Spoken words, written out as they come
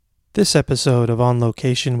This episode of On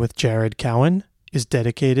Location with Jared Cowan is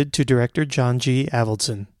dedicated to director John G.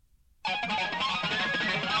 Avildsen.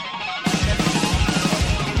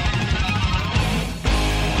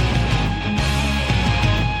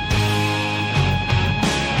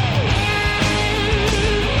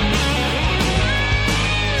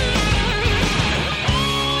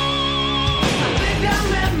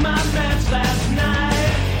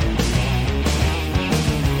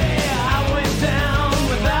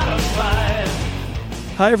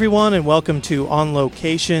 Hi everyone and welcome to On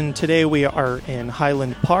Location. Today we are in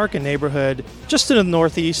Highland Park, a neighborhood just to the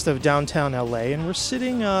northeast of downtown LA, and we're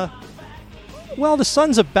sitting, the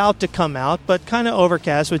sun's about to come out, but kind of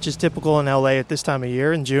overcast, which is typical in LA at this time of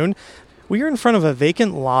year in June. We are in front of a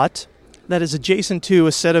vacant lot that is adjacent to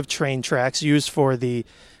a set of train tracks used for the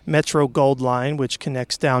Metro Gold Line, which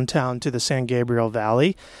connects downtown to the San Gabriel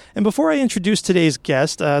Valley. And before I introduce today's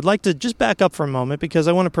guest, I'd like to just back up for a moment because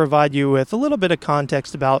I want to provide you with a little bit of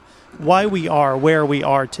context about why we are where we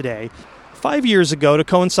are today. 5 years ago, to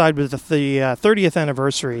coincide with the 30th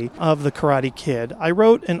anniversary of The Karate Kid, I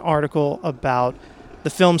wrote an article about the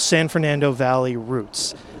film San Fernando Valley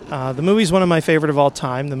Roots. The movie is one of my favorite of all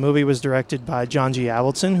time. The movie was directed by John G.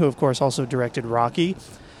 Avildsen, who of course also directed Rocky.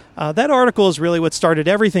 That article is really what started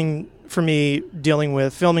everything for me dealing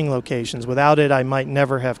with filming locations. Without it, I might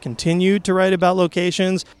never have continued to write about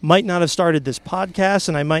locations, might not have started this podcast,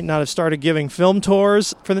 and I might not have started giving film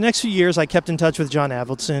tours. For the next few years, I kept in touch with John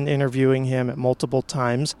Avildsen, interviewing him at multiple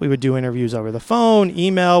times. We would do interviews over the phone,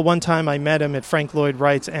 email. One time I met him at Frank Lloyd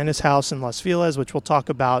Wright's Ennis House in Los Feliz, which we'll talk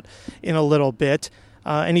about in a little bit.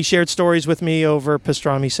 And he shared stories with me over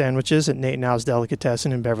pastrami sandwiches at Nate Now's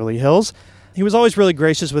Delicatessen in Beverly Hills. He was always really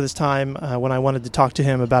gracious with his time when I wanted to talk to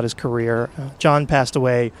him about his career. John passed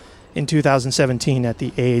away in 2017 at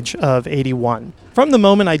the age of 81. From the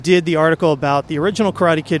moment I did the article about the original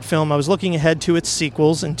Karate Kid film, I was looking ahead to its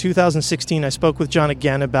sequels. In 2016, I spoke with John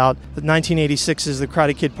again about the 1986's The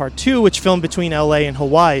Karate Kid Part 2, which filmed between LA and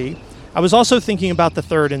Hawaii. I was also thinking about the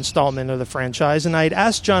third installment of the franchise, and I had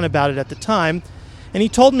asked John about it at the time. And he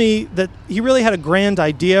told me that he really had a grand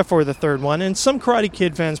idea for the third one, and some Karate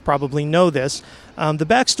Kid fans probably know this. The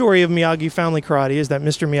backstory of Miyagi Family Karate is that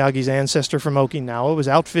Mr. Miyagi's ancestor from Okinawa was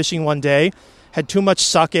out fishing one day, had too much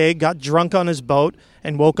sake, got drunk on his boat,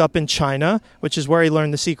 and woke up in China, which is where he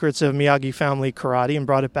learned the secrets of Miyagi Family Karate and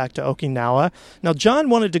brought it back to Okinawa. Now, John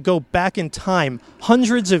wanted to go back in time,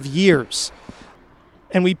 hundreds of years,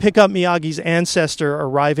 and we pick up Miyagi's ancestor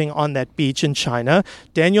arriving on that beach in China.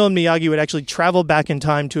 Daniel and Miyagi would actually travel back in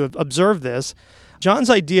time to observe this. John's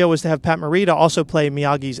idea was to have Pat Morita also play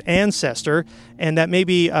Miyagi's ancestor, and that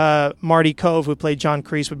maybe Marty Kove, who played John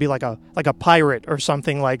Kreese, would be like a pirate or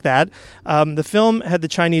something like that. The film had the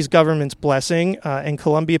Chinese government's blessing, and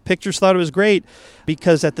Columbia Pictures thought it was great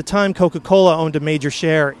because at the time Coca-Cola owned a major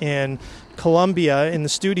share in Columbia in the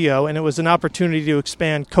studio, and it was an opportunity to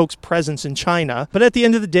expand Coke's presence in China. But at the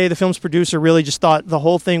end of the day, the film's producer really just thought the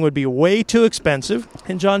whole thing would be way too expensive,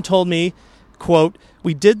 and John told me, quote,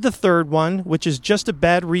 "We did the third one, which is just a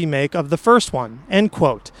bad remake of the first one," end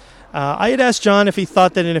quote. I had asked John if he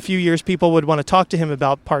thought that in a few years people would want to talk to him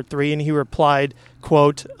about Part 3, and he replied,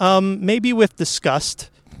 quote, "Maybe with disgust,"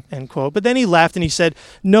 end quote. But then he laughed and he said,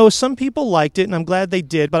 "No, some people liked it, and I'm glad they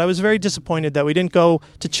did, but I was very disappointed that we didn't go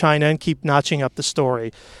to China and keep notching up the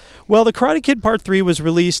story." Well, The Karate Kid Part 3 was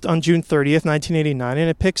released on June 30th, 1989, and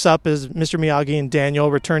it picks up as Mr. Miyagi and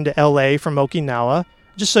Daniel return to L.A. from Okinawa.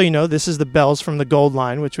 Just so you know, this is the bells from the Gold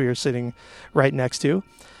Line, which we are sitting right next to.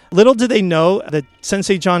 Little did they know that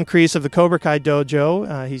Sensei John Kreese of the Cobra Kai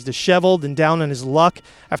Dojo, he's disheveled and down on his luck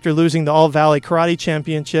after losing the All-Valley Karate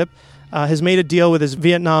Championship, has made a deal with his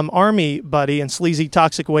Vietnam Army buddy and sleazy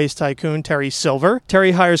toxic waste tycoon Terry Silver.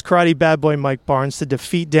 Terry hires karate bad boy Mike Barnes to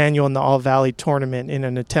defeat Daniel in the All-Valley tournament in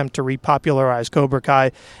an attempt to repopularize Cobra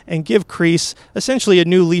Kai and give Kreese essentially a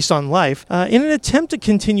new lease on life. In an attempt to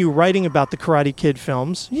continue writing about the Karate Kid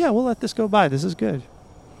films, we'll let this go by. This is good.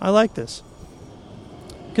 I like this.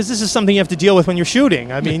 Because this is something you have to deal with when you're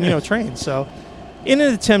shooting. I mean, trains, so... In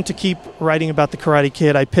an attempt to keep writing about the Karate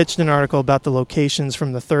Kid, I pitched an article about the locations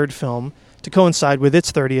from the third film to coincide with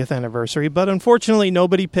its 30th anniversary, but unfortunately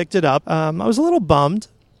nobody picked it up. I was a little bummed,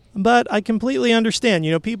 but I completely understand.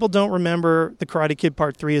 People don't remember the Karate Kid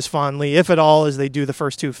Part 3 as fondly, if at all, as they do the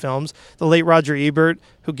first two films. The late Roger Ebert,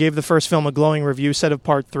 who gave the first film a glowing review, said of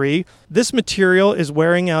Part 3, "This material is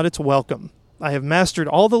wearing out its welcome. I have mastered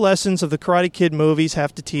all the lessons of the Karate Kid movies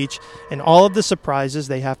have to teach and all of the surprises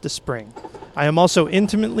they have to spring. I am also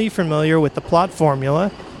intimately familiar with the plot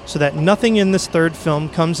formula so that nothing in this third film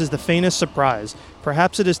comes as the faintest surprise.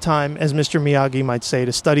 Perhaps it is time, as Mr. Miyagi might say,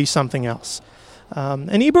 to study something else."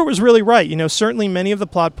 And Ebert was really right. Certainly many of the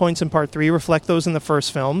plot points in Part 3 reflect those in the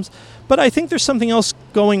first films. But I think there's something else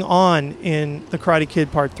going on in The Karate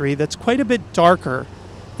Kid Part 3 that's quite a bit darker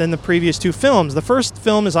than the previous two films. The first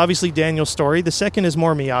film is obviously Daniel's story. The second is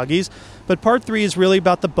more Miyagi's. But Part 3 is really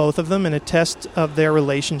about the both of them and a test of their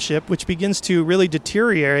relationship, which begins to really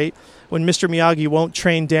deteriorate when Mr. Miyagi won't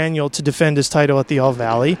train Daniel to defend his title at the All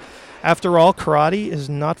Valley. After all, karate is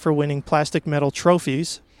not for winning plastic medal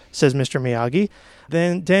trophies, says Mr. Miyagi.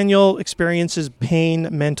 Then Daniel experiences pain,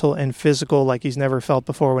 mental and physical, like he's never felt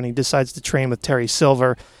before when he decides to train with Terry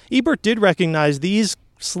Silver. Ebert did recognize these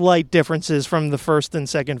slight differences from the first and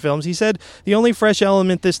second films. He said the only fresh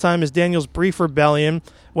element this time is Daniel's brief rebellion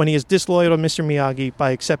when he is disloyal to Mr. Miyagi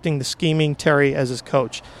by accepting the scheming Terry as his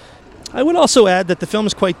coach. I would also add that the film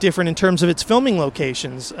is quite different in terms of its filming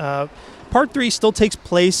locations. Part 3 still takes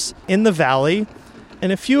place in the Valley,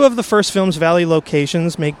 and a few of the first film's Valley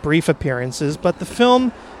locations make brief appearances, but the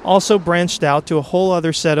film also branched out to a whole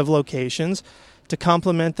other set of locations to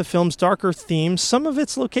complement the film's darker themes. Some of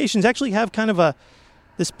its locations actually have kind of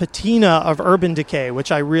this patina of urban decay,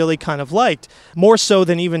 which I really kind of liked, more so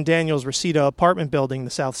than even Daniel's Reseda apartment building,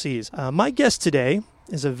 the South Seas. My guest today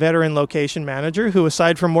is a veteran location manager who,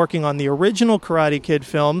 aside from working on the original Karate Kid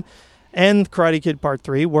film and Karate Kid Part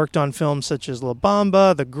 3, worked on films such as La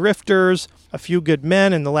Bamba, The Grifters, A Few Good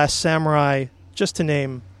Men, and The Last Samurai, just to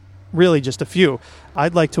name really just a few.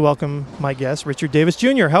 I'd like to welcome my guest, Richard Davis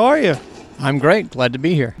Jr. How are you? I'm great. Glad to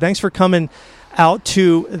be here. Thanks for coming out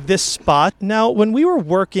to this spot. Now, when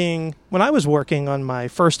I was working on my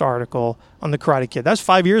first article on the Karate Kid, that was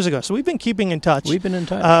 5 years ago, so we've been keeping in touch. We've been in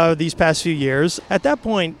touch. These past few years. At that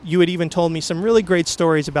point, you had even told me some really great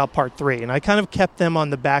stories about Part 3, and I kind of kept them on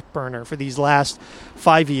the back burner for these last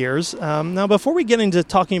 5 years. Now, before we get into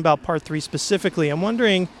talking about Part 3 specifically, I'm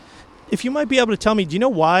wondering if you might be able to tell me, do you know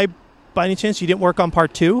why, by any chance, you didn't work on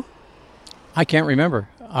Part 2? I can't remember.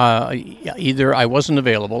 Either I wasn't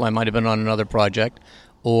available, I might have been on another project,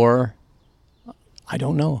 or I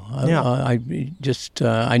don't know.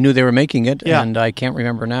 I knew they were making it, and I can't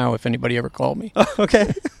remember now if anybody ever called me.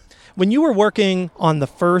 Okay. When you were working on the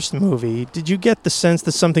first movie, did you get the sense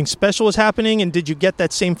that something special was happening, and did you get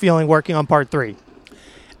that same feeling working on Part 3?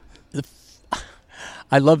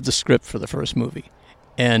 I loved the script for the first movie,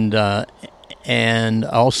 and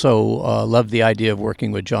also loved the idea of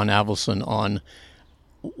working with John Avildsen on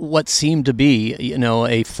what seemed to be,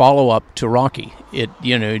 a follow-up to Rocky.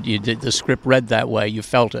 The script read that way, you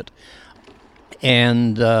felt it.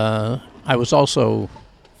 And I was also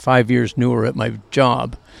 5 years newer at my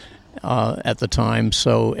job at the time,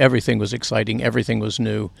 so everything was exciting, everything was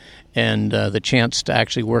new, and the chance to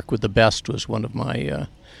actually work with the best was one of my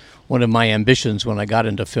ambitions when I got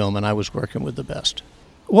into film, and I was working with the best.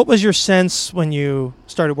 What was your sense when you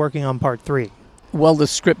started working on Part 3? Well, the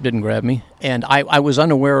script didn't grab me, and I was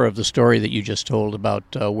unaware of the story that you just told about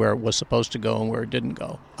where it was supposed to go and where it didn't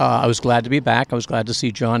go. I was glad to be back. I was glad to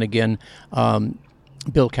see John again.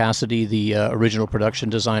 Bill Cassidy, the original production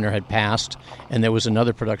designer, had passed, and there was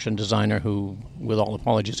another production designer who, with all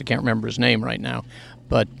apologies, I can't remember his name right now,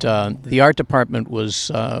 but the art department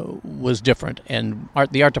was different, and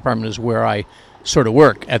the art department is where I sort of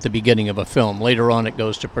work at the beginning of a film. Later on, it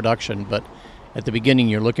goes to production, but at the beginning,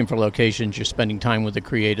 you're looking for locations, you're spending time with the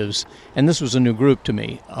creatives, and this was a new group to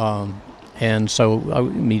me. And so I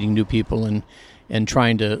was meeting new people and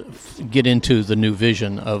trying to get into the new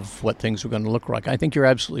vision of what things were going to look like. I think you're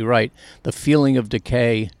absolutely right. The feeling of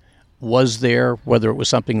decay was there, whether it was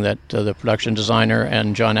something that the production designer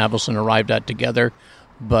and John Avildsen arrived at together,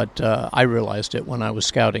 but I realized it when I was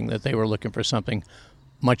scouting that they were looking for something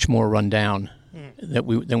much more run down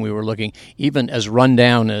than we were looking. Even as run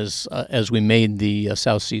down as we made the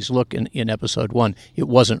South Seas look in Episode 1, it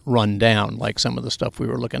wasn't run down like some of the stuff we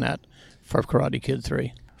were looking at for Karate Kid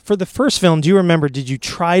 3. For the first film, do you remember, did you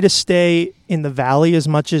try to stay in the Valley as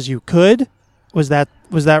much as you could? Was that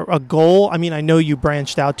a goal? I mean, I know you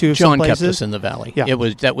branched out to some places. John kept us in the Valley. Yeah.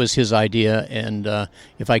 That was his idea, and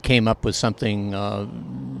if I came up with something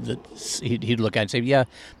that he'd look at and say, yeah,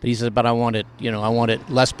 but he said, but I want it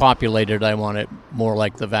less populated. I want it more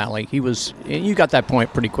like the Valley. You got that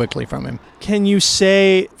point pretty quickly from him. Can you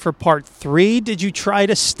say for Part 3, did you try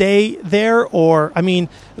to stay there? Or, I mean,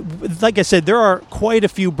 like I said, there are quite a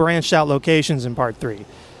few branched out locations in Part 3.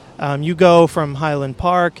 You go from Highland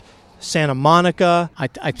Park, Santa Monica.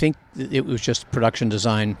 I think it was just production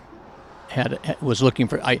design was looking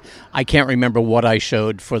for. I can't remember what I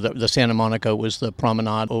showed for the Santa Monica was the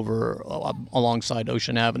promenade over alongside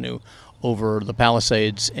Ocean Avenue, over the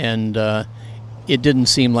Palisades, and it didn't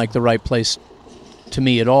seem like the right place to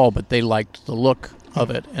me at all. But they liked the look of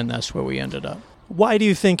it, and that's where we ended up. Why do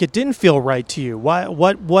you think it didn't feel right to you? Why?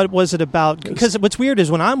 What was it about? Because what's weird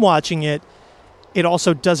is when I'm watching it, it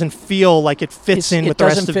also doesn't feel like it fits in with the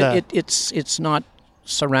rest of the... It's not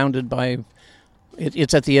surrounded by...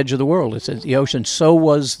 It's at the edge of the world. It's at the ocean. So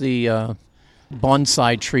was the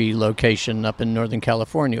bonsai tree location up in Northern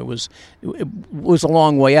California. It was a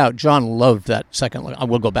long way out. John loved that second.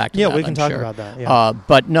 We'll go back to that. Yeah, we can talk about that. Yeah.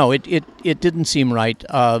 But no, it didn't seem right.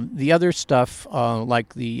 The other stuff,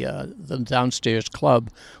 like the downstairs club,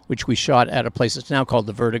 which we shot at a place that's now called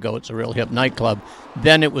the Vertigo. It's a real hip nightclub.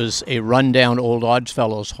 Then it was a rundown old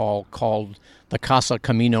Oddfellows hall called the Casa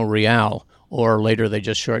Camino Real, or later they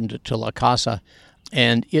just shortened it to La Casa.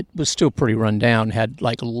 And it was still pretty run down, had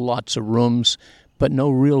like lots of rooms, but no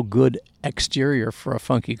real good exterior for a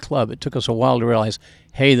funky club. It took us a while to realize,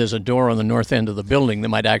 hey, there's a door on the north end of the building that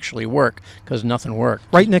might actually work, because nothing worked.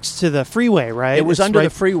 Right next to the freeway, right? It was under the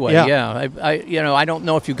freeway, yeah. I don't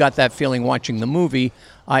know if you got that feeling watching the movie.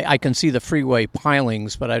 I can see the freeway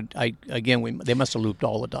pilings, but they must have looped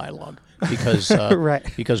all the dialogue because right.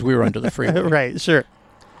 because we were under the freeway. Right, sure.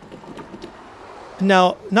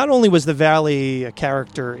 Now, not only was the Valley a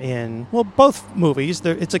character in, well, both movies,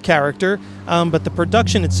 it's a character, but the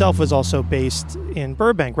production itself was also based in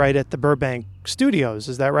Burbank, right, at the Burbank Studios,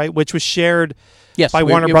 is that right? Which was shared by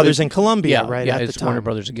Warner Brothers in Columbia, right, at the time. Warner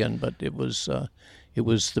Brothers again, but it was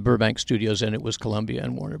the Burbank Studios, and it was Columbia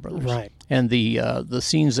and Warner Brothers. Right. And the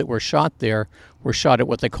scenes that were shot there were shot at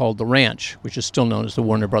what they called the Ranch, which is still known as the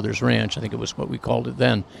Warner Brothers Ranch. I think it was what we called it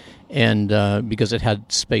then, and because it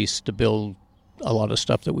had space to build a lot of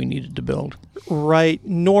stuff that we needed to build. Right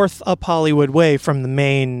north up Hollywood Way from the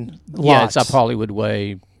main lot. Yeah, it's up Hollywood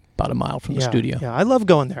Way, about a mile from the studio. Yeah, I love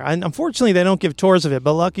going there. Unfortunately, they don't give tours of it,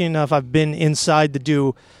 but lucky enough, I've been inside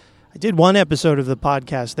I did one episode of the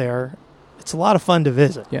podcast there. It's a lot of fun to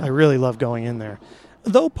visit. Yeah. I really love going in there.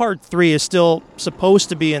 Though part 3 is still supposed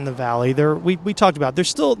to be in the Valley, we talked about,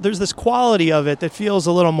 there's this quality of it that feels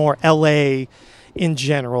a little more L.A. in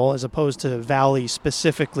general, as opposed to Valley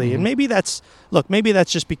specifically. Mm-hmm. And maybe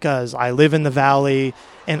that's just because I live in the Valley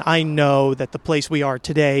and I know that the place we are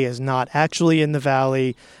today is not actually in the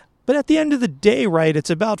Valley. But at the end of the day, right, it's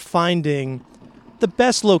about finding the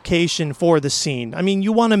best location for the scene. I mean,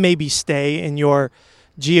 you want to maybe stay in your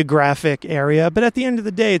geographic area, but at the end of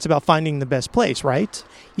the day, it's about finding the best place, right?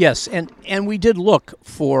 Yes, and we did look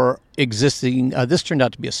for existing, this turned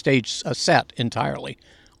out to be a set entirely,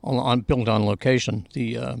 built on location,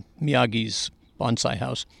 the Miyagi's bonsai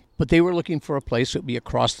house. But they were looking for a place that would be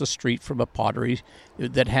across the street from a pottery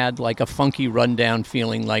that had like a funky rundown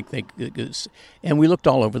feeling, and we looked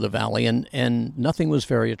all over the Valley, and nothing was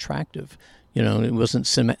very attractive. It wasn't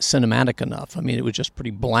cinematic enough. I mean, it was just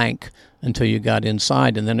pretty blank until you got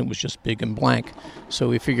inside, and then it was just big and blank. So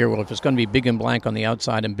we figure, well, if it's going to be big and blank on the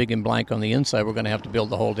outside and big and blank on the inside, we're going to have to build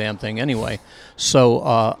the whole damn thing anyway.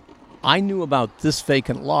 So I knew about this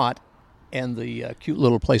vacant lot and the cute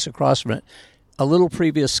little place across from it. A little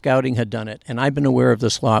previous scouting had done it, and I've been aware of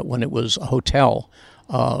this lot when it was a hotel,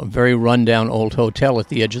 a very rundown old hotel at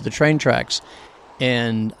the edge of the train tracks.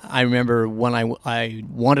 And I remember when I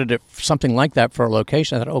wanted it, something like that for a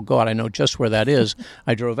location, I thought, oh, God, I know just where that is.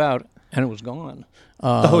 I drove out, and it was gone.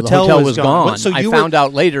 The hotel was gone. So I found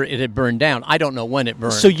out later it had burned down. I don't know when it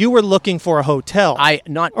burned. So you were looking for a hotel?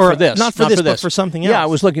 Not for this, but for something else. Yeah, I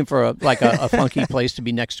was looking for a funky place to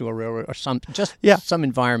be next to a railroad or some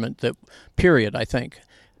environment that. Period. I think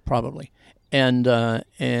probably. And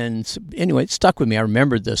anyway, it stuck with me. I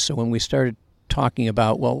remembered this. So when we started talking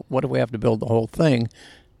about, well, what if we have to build the whole thing?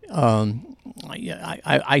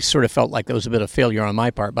 I sort of felt like there was a bit of failure on my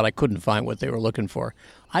part, but I couldn't find what they were looking for.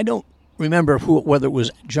 I don't remember whether it was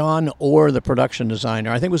John or the production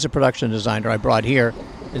designer. I think it was the production designer I brought here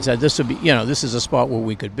and said, this would be, this is a spot where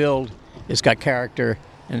we could build. It's got character,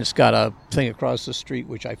 and it's got a thing across the street,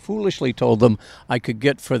 which I foolishly told them I could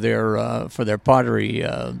get for their pottery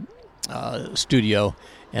studio.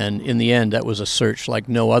 And in the end, that was a search like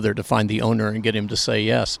no other to find the owner and get him to say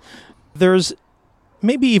yes. There's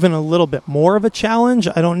maybe even a little bit more of a challenge.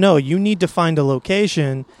 I don't know. You need to find a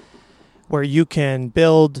location where you can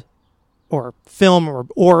build or film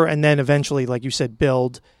or and then eventually, like you said,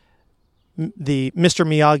 build the Mr.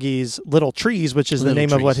 Miyagi's Little Trees, which is the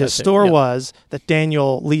name of what his store was, that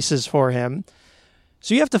Daniel leases for him.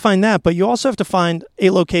 So you have to find that, but you also have to find a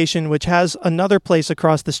location which has another place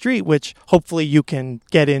across the street, which hopefully you can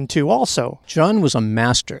get into also. John was a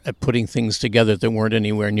master at putting things together that weren't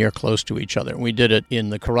anywhere near close to each other. We did it in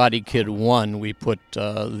the Karate Kid 1. We put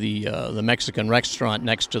the Mexican restaurant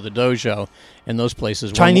next to the dojo, and those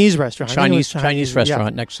places. Chinese restaurant. Chinese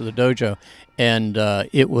restaurant next to the dojo. And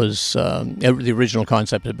it was the original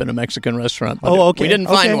concept had been a Mexican restaurant. But okay. We didn't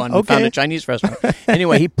find one. We found a Chinese restaurant.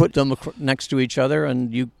 Anyway, he put them next to each other,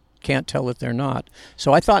 and you can't tell that they're not.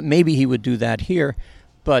 So I thought maybe he would do that here,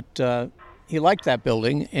 but he liked that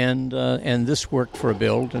building, and this worked for a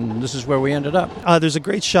build, and this is where we ended up. There's a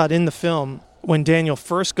great shot in the film when Daniel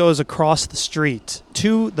first goes across the street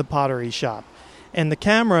to the pottery shop, and the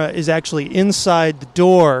camera is actually inside the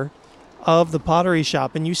door of the pottery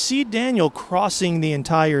shop, and you see Daniel crossing the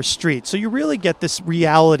entire street. So you really get this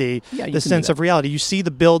reality, the sense of reality. You see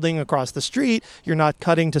the building across the street. You're not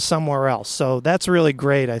cutting to somewhere else. So that's really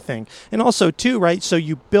great, I think. And also, too, right, so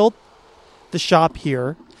you built the shop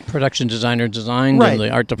here. Production designer designed, right. And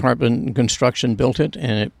the art department and construction built it,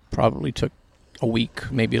 and it probably took a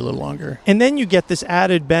week, maybe a little longer. And then you get this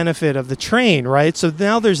added benefit of the train, right? So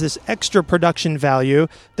now there's this extra production value.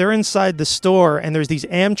 They're inside the store, and there's these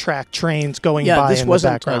Amtrak trains going by in the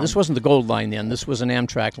background. This wasn't the Gold Line then. This was an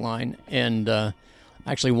Amtrak line. And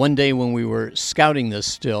actually, one day when we were scouting this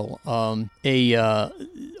still, all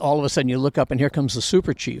of a sudden you look up, and here comes the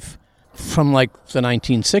Super Chief from like the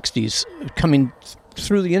 1960s coming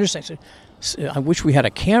through the intersection. I wish we had a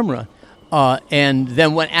camera. And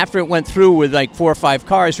then after it went through with like 4 or 5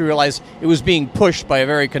 cars, we realized it was being pushed by a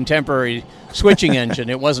very contemporary switching engine.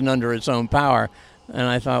 It wasn't under its own power. And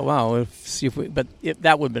I thought, wow,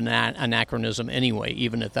 that would have been an anachronism anyway,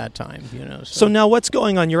 even at that time. So now what's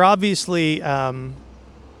going on? You're obviously, or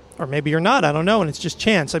maybe you're not, I don't know, and it's just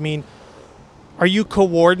chance. I mean, are you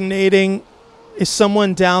coordinating? Is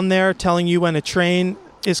someone down there telling you when a train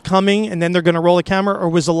is coming, and then they're going to roll a camera, or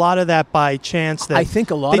was a lot of that by chance? That I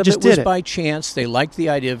think a lot of it was by chance. They liked the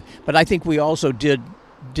idea but I think we also did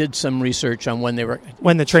some research on when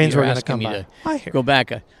the trains were going to come by. Go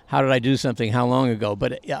back. How did I do something? How long ago?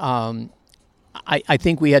 But I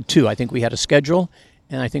think we had 2. I think we had a schedule,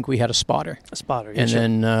 and I think we had a spotter. Yeah, and sure.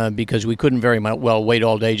 then because we couldn't very well wait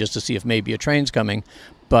all day just to see if maybe a train's coming,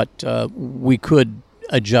 but we could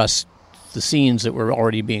adjust the scenes that were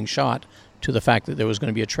already being shot to the fact that there was going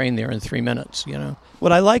to be a train there in 3 minutes,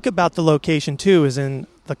 What I like about the location, too, is in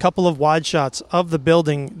the couple of wide shots of the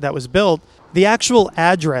building that was built, the actual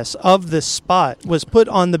address of this spot was put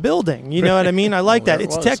on the building. You know what I mean? I like that.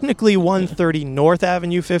 It's technically 130 North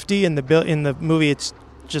Avenue 50. In the movie, it's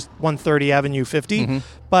just 130 Avenue 50. Mm-hmm.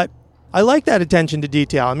 But I like that attention to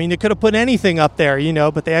detail. I mean, they could have put anything up there,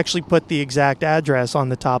 but they actually put the exact address on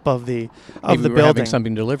the top of the building. Having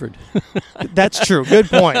something delivered. That's true. Good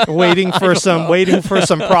point. Waiting for some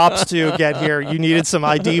props to get here. You needed some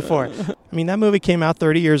ID for it. I mean, that movie came out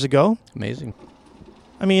 30 years ago. Amazing.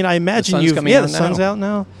 I mean, I imagine the sun's out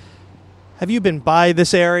now. Have you been by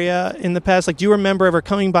this area in the past? Like, do you remember ever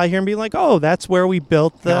coming by here and being like, "Oh, that's where we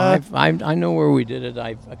built the"? No, I know where we did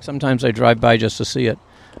it. Sometimes I drive by just to see it.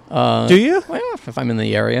 Do you? Well, if I'm in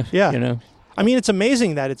the area, yeah. I mean, it's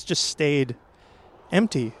amazing that it's just stayed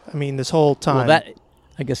empty. I mean, this whole time. Well,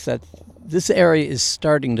 I guess that this area is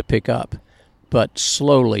starting to pick up, but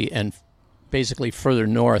slowly, and basically further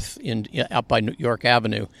north up by York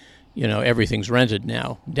Avenue, everything's rented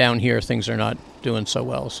now. Down here, things are not doing so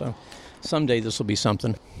well. So someday this will be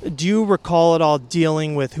something. Do you recall at all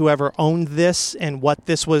dealing with whoever owned this and what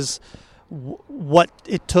this was? What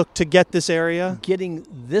it took to get this area? Getting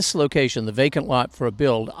this location, the vacant lot for a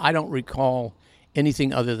build, I don't recall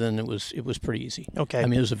anything other than it was pretty easy. Okay. I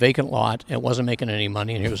mean, it was a vacant lot. It wasn't making any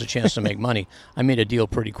money, and here was a chance to make money. I made a deal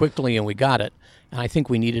pretty quickly, and we got it. And I think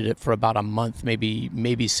we needed it for about a month,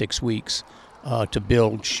 maybe 6 weeks, to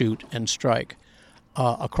build, shoot, and strike.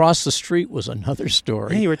 Across the street was another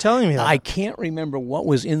story. Yeah, you were telling me that. I can't remember what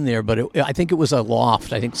was in there, but I think it was a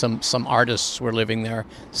loft. I think some artists were living there.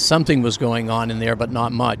 Something was going on in there, but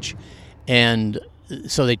not much. And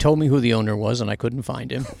so they told me who the owner was, and I couldn't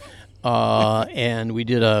find him. And we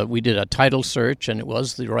did a title search, and it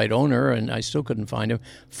was the right owner, and I still couldn't find him.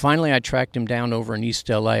 Finally, I tracked him down over in East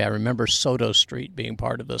L.A. I remember Soto Street being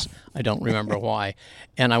part of this. I don't remember why.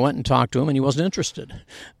 And I went and talked to him, and he wasn't interested.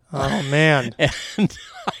 Oh, man. And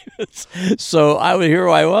so here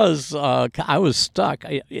I was. I was stuck.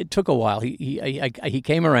 It took a while. He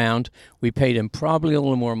came around. We paid him probably a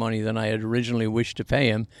little more money than I had originally wished to pay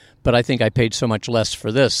him, but I think I paid so much less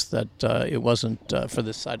for this that it wasn't for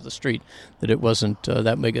this side of the street that it wasn't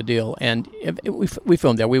that big a deal. And we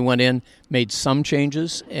filmed there. We went in, made some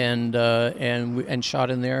changes, and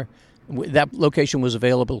shot in there. That location was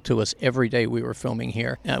available to us every day we were filming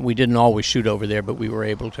here. We didn't always shoot over there, but we were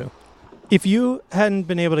able to. If you hadn't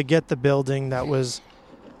been able to get the building that was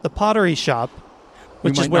the pottery shop,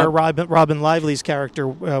 which is where Robin Lively's character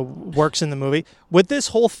works in the movie, would this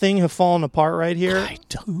whole thing have fallen apart right here? I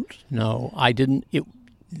don't know. I didn't.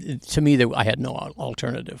 To me, I had no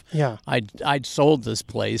alternative. Yeah. I'd sold this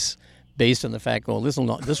place based on the fact, this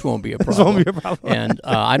won't be a problem. This won't be a problem. And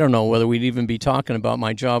I don't know whether we'd even be talking about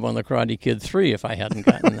my job on The Karate Kid 3 if I hadn't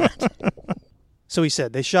gotten that. So he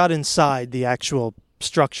said they shot inside the actual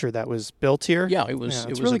structure that was built here. Yeah, it was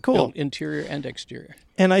really cool, built interior and exterior.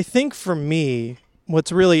 And I think for me,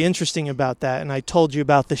 what's really interesting about that, and I told you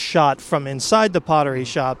about the shot from inside the pottery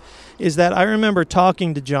shop, is that I remember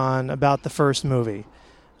talking to John about the first movie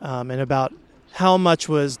and about how much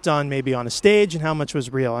was done maybe on a stage and how much was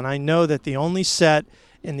real. And I know that the only set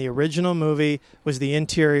in the original movie was the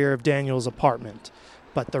interior of Daniel's apartment,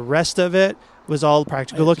 but the rest of it was all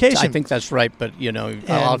practical location. I think that's right, but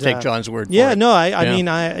I'll take John's word for it. Yeah, no, I mean,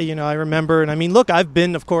 I remember, and I mean, look, I've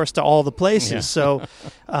been, of course, to all the places, so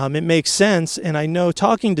it makes sense. And I know,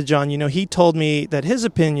 talking to John, he told me that his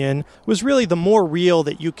opinion was really the more real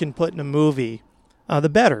that you can put in a movie, the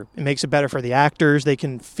better. It makes it better for the actors. They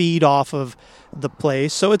can feed off of the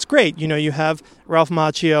place. So it's great. You have Ralph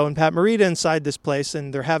Macchio and Pat Morita inside this place,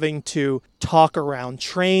 and they're having to talk around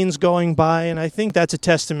trains going by. And I think that's a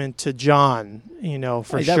testament to John,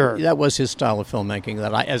 for sure. That was his style of filmmaking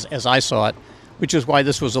that as I saw it, which is why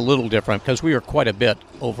this was a little different, because we were quite a bit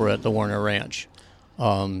over at the Warner Ranch.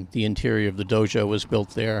 The interior of the dojo was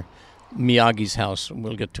built there. Miyagi's house,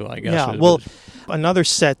 we'll get to, I guess. Yeah, well, another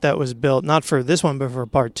set that was built, not for this one, but for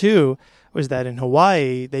part 2, was that in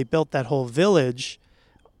Hawaii, they built that whole village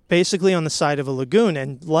basically on the side of a lagoon.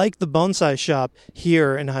 And like the bonsai shop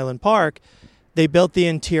here in Highland Park, they built the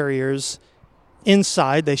interiors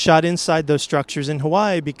inside. They shot inside those structures in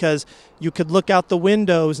Hawaii because you could look out the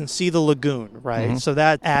windows and see the lagoon, right? Mm-hmm. So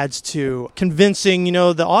that adds to convincing,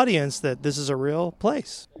 the audience that this is a real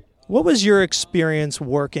place. What was your experience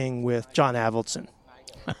working with John Avildsen?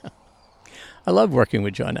 I loved working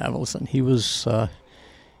with John Avildsen. He was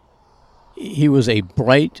a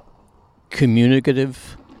bright,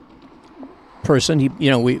 communicative person.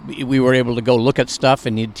 We were able to go look at stuff,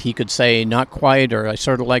 and he could say, "Not quite," or "I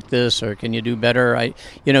sort of like this," or "Can you do better?"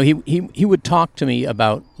 He would talk to me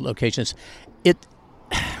about locations.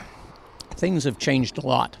 Things have changed a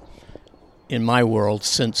lot in my world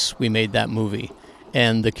since we made that movie.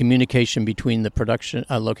 And the communication between the production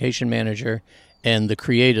location manager and the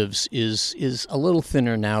creatives is a little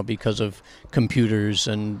thinner now because of computers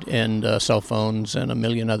and cell phones and a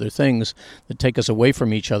million other things that take us away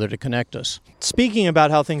from each other to connect us. Speaking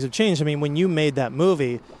about how things have changed, I mean, when you made that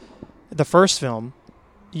movie, the first film,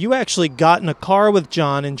 you actually got in a car with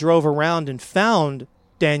John and drove around and found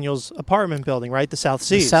Daniel's apartment building, right? The South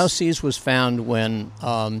Seas. The South Seas was found when,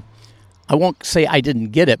 I won't say I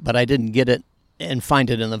didn't get it, but I didn't get it and find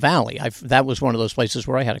it in the valley. That was one of those places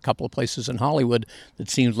where I had a couple of places in Hollywood that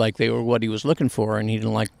seemed like they were what he was looking for, and he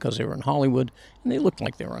didn't like because they were in Hollywood, and they looked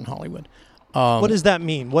like they were in Hollywood. What does that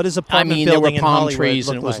mean? What is apartment building in Hollywood? There were palm trees,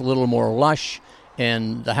 and it was like? A little more lush,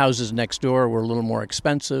 and the houses next door were a little more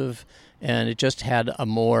expensive, and it just had a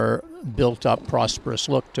more built-up, prosperous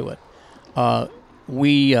look to it. I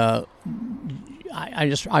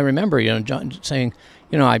remember, John saying,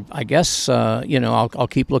 I guess, I'll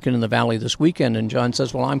keep looking in the valley this weekend. And John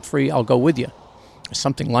says, well, I'm free. I'll go with you.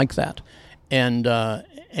 Something like that. And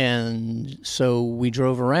so we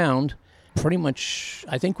drove around pretty much.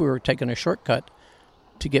 I think we were taking a shortcut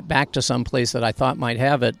to get back to some place that I thought might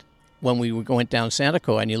have it when we went down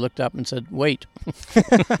Santico. And you looked up and said, wait.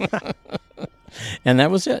 And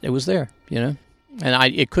that was it. It was there, And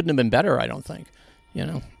it couldn't have been better, I don't think,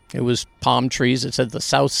 It was palm trees. It said the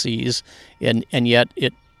South Seas, and yet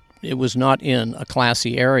it was not in a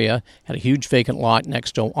classy area. Had a huge vacant lot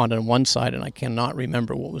next to on one side, and I cannot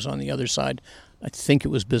remember what was on the other side. I think it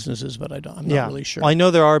was businesses, but I'm not really sure. Well, I know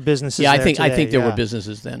there are businesses. Yeah, there I think there today, were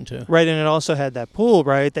businesses then too. Right, and it also had that pool,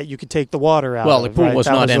 right, that you could take the water out. Well, the of, pool right? was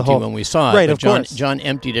That not the empty whole- when we saw it. Right, but of John, course. John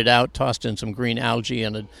emptied it out, tossed in some green algae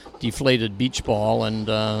and a deflated beach ball, and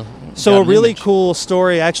So got a an really image. cool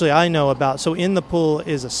story, actually, I know about. So in the pool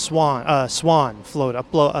is a swan float,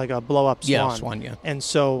 like a blow up swan. Yeah, swan, yeah. And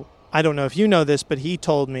so I don't know if you know this, but he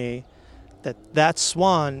told me that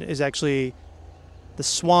swan is actually the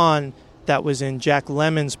swan that was in Jack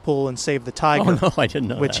Lemmon's pool in Save the Tiger. Oh, no, I didn't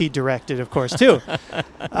know which that. he directed, of course, too.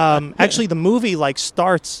 Actually, the movie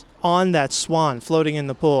starts on that swan floating in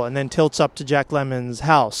the pool and then tilts up to Jack Lemmon's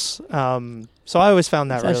house. So I always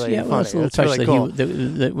found that really Yeah, funny. well, it's a little It's touch really that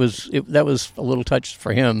cool. that was a little touch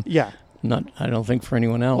for him. Yeah. Not, I don't think for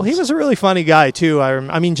anyone else. Well, he was a really funny guy, too.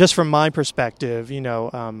 I mean, just from my perspective, he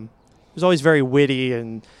was always very witty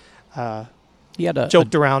and He had a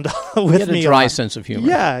joked around with he had me a dry lot. sense of humor.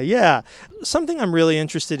 Yeah. Something I'm really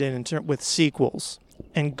interested in with sequels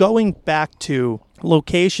and going back to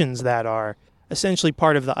locations that are essentially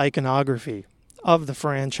part of the iconography of the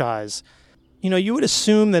franchise. You would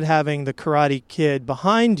assume that having the Karate Kid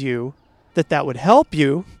behind you, that would help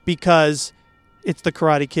you because it's the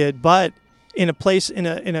Karate Kid. But in a place, in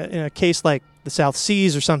a case like the South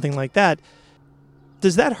Seas or something like that,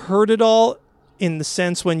 does that hurt at all? In the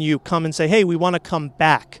sense when you come and say, hey, we want to come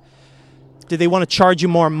back. Do they want to charge you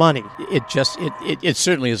more money? It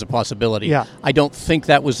certainly is a possibility. Yeah. I don't think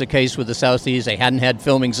that was the case with the Southeast. They hadn't had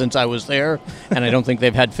filming since I was there, and I don't think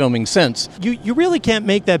they've had filming since. You really can't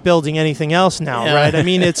make that building anything else now, Yeah. right? I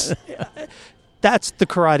mean, that's the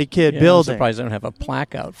Karate Kid I'm building. surprised I don't have a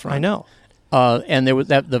plaque out front. I know. And there was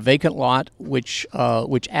the vacant lot, which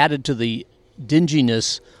added to the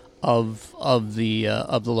dinginess of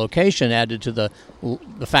the location, added to the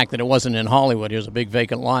fact that it wasn't in Hollywood. There's a big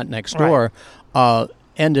vacant lot next door.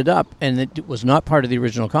 Ended up, and it was not part of the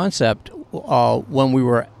original concept. When we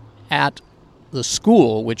were at the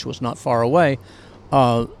school, which was not far away,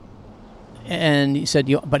 and he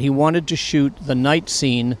said, but he wanted to shoot the night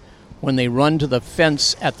scene when they run to the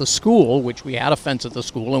fence at the school, which we had a fence at the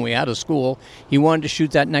school and we had a school. He wanted to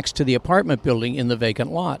shoot that next to the apartment building in the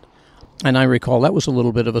vacant lot. And I recall that was a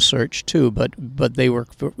little bit of a search too, but they were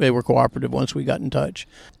cooperative once we got in touch.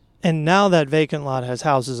 And now that vacant lot has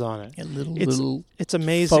houses on it. It's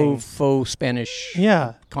amazing. Faux Spanish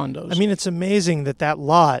condos. I mean, it's amazing that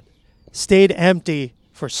lot stayed empty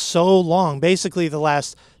for so long, basically the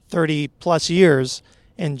last 30 plus years.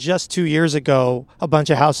 And just 2 years ago, a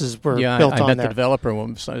bunch of houses were built I on met there. the developer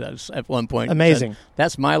at one point. Amazing. Said,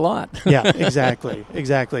 that's my lot. Yeah,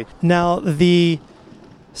 exactly. Now, the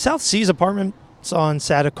South Seas apartments on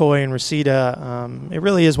Satakoy and Reseda, it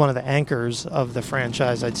really is one of the anchors of the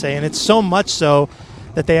franchise, I'd say. And it's so much so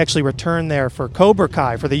that they actually returned there for Cobra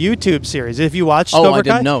Kai, for the YouTube series. Have you watched Cobra Kai? I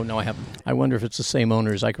didn't know. No, I haven't. I wonder if it's the same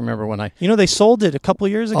owners. I can remember when I... they sold it a couple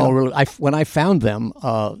years ago. Oh, really? When I found them,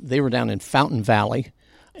 they were down in Fountain Valley.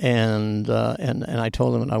 And I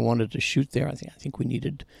told them that I wanted to shoot there. I think we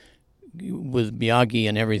needed, with Miyagi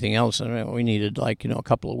and everything else, we needed a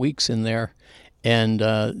couple of weeks in there, and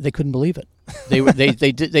they couldn't believe it.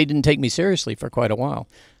 They didn't take me seriously for quite a while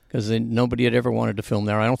because nobody had ever wanted to film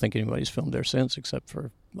there. I don't think anybody's filmed there since, except for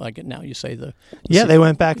now you say the they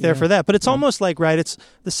went back there for that. But it's almost like it's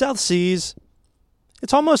the South Seas.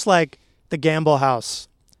 It's almost like the Gamble House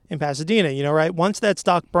in Pasadena. Right? Once that's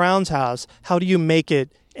Doc Brown's house, how do you make it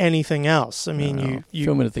anything else? I mean, you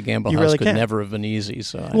filming at the Gamble House really could can't. never have been easy.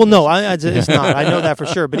 So it's not. I know that for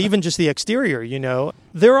sure. But even just the exterior,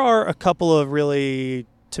 there are a couple of really,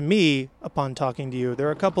 to me, upon talking to you, there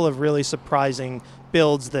are a couple of really surprising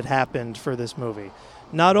builds that happened for this movie.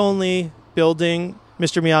 Not only building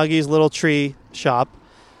Mr. Miyagi's little tree shop,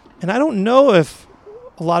 and I don't know if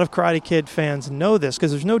a lot of Karate Kid fans know this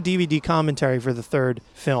because there's no DVD commentary for the third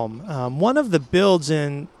film. One of the builds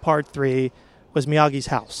in Part 3 was Miyagi's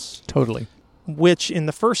house. Totally. Which in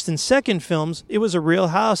the first and second films, it was a real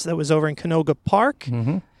house that was over in Canoga Park.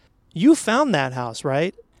 Mm-hmm. You found that house,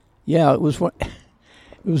 right? Yeah, it was one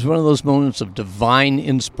of those moments of divine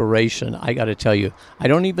inspiration, I got to tell you. I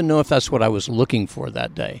don't even know if that's what I was looking for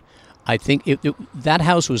that day. I think that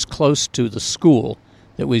house was close to the school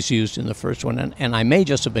that was used in the first one, and I may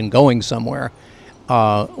just have been going somewhere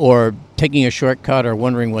or taking a shortcut or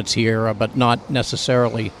wondering what's here, but not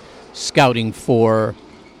necessarily scouting for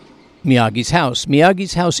Miyagi's house.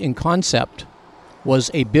 Miyagi's house in concept was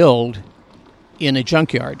a build in a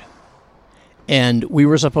junkyard. And we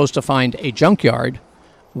were supposed to find a junkyard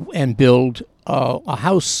and build a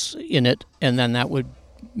house in it, and then that would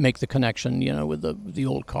make the connection, with the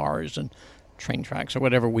old cars and train tracks or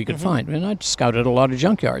whatever we could find. And I'd scouted a lot of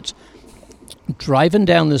junkyards. Driving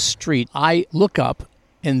down this street, I look up,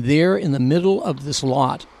 and there in the middle of this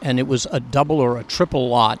lot, and it was a double or a triple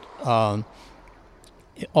lot,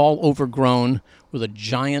 all overgrown with a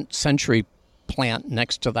giant century plant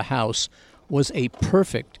next to the house, was a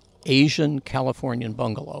perfect Asian Californian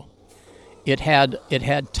bungalow. It had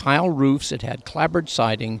tile roofs, it had clapboard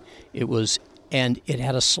siding, and it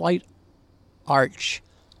had a slight arch.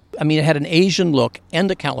 I mean, it had an Asian look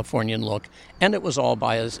and a Californian look, and it was all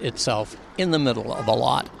by itself in the middle of a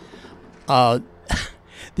lot.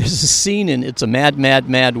 There's a scene in It's a Mad, Mad,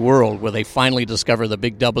 Mad World where they finally discover the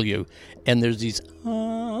big W, and there's these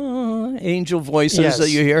angel voices that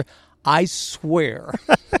you hear. I swear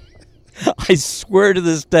to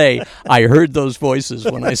this day, I heard those voices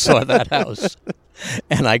when I saw that house.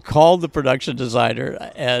 And I called the production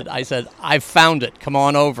designer, and I said, I found it. Come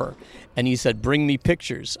on over. And he said, bring me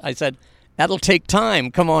pictures. I said, that'll take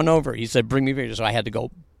time. Come on over. He said, bring me pictures. So I had to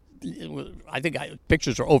go.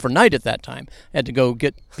 Pictures were overnight at that time. I had to go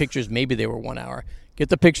get pictures. Maybe they were 1 hour. Get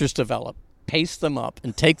the pictures developed, paste them up,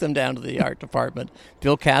 and take them down to the art department.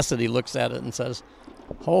 Bill Cassidy looks at it and says,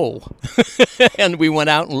 oh. And we went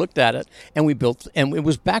out and looked at it, and we built, and it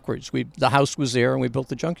was backwards. The house was there, and we built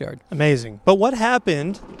the junkyard. Amazing. But what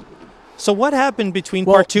happened? So what happened between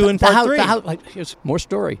part 2 and part 3? Here's more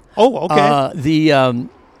story. Oh, okay.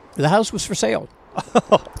 The house was for sale.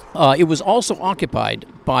 It was also occupied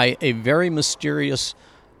by a very mysterious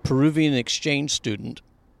Peruvian exchange student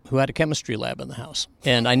who had a chemistry lab in the house.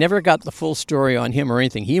 And I never got the full story on him or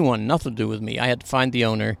anything. He wanted nothing to do with me. I had to find the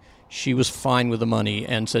owner. She was fine with the money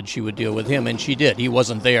and said she would deal with him, and she did. He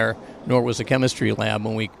wasn't there, nor was the chemistry lab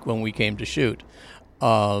when we came to shoot.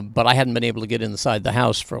 But I hadn't been able to get inside the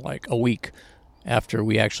house for like a week after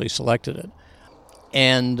we actually selected it.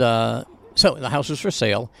 And so the house was for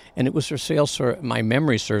sale, and it was for sale, for, my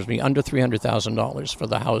memory serves me, under $300,000 for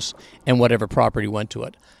the house and whatever property went to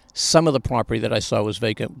it. Some of the property that I saw was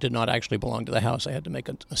vacant, did not actually belong to the house. I had to make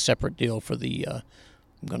a separate deal for the, I'm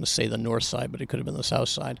going to say the north side, but it could have been the south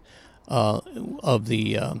side of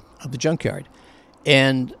the junkyard.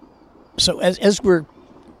 And so as we're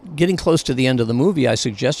getting close to the end of the movie, I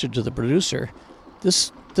suggested to the producer,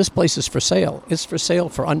 this place is for sale. It's for sale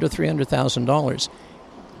for under $300,000.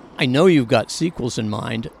 I know you've got sequels in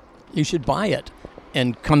mind. You should buy it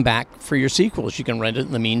and come back for your sequels. You can rent it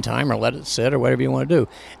in the meantime or let it sit or whatever you want to do.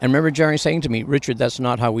 And remember Jerry saying to me, Richard, that's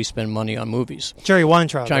not how we spend money on movies. Jerry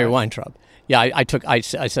Weintraub. Jerry Weintraub. Yeah, I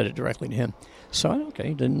said it directly to him. So,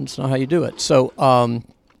 okay, that's not how you do it. So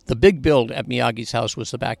the big build at Miyagi's house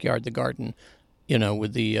was the backyard, the garden,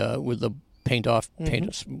 with the paint off,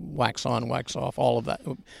 wax on, wax off, all of that.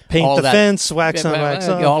 Fence, wax on, wax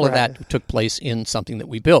off. All of that took place in something that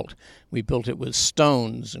we built. We built it with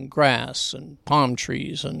stones and grass and palm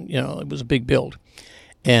trees, and it was a big build.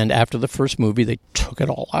 And after the first movie, they took it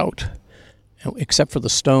all out, except for the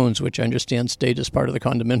stones, which I understand stayed as part of the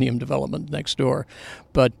condominium development next door.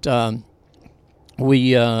 But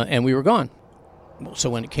we were gone. So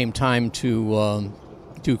when it came time to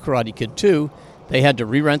do Karate Kid 2, they had to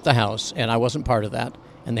re-rent the house, and I wasn't part of that,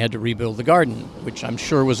 and they had to rebuild the garden, which I'm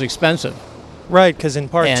sure was expensive. Right, because in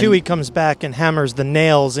part 2 he comes back and hammers the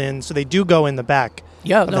nails in, so they do go in the back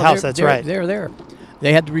of the house. That's right. They're there.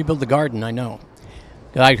 They had to rebuild the garden, I know.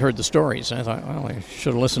 I'd heard the stories, and I thought, well, I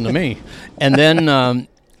should have listened to me. And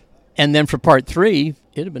then for part 3,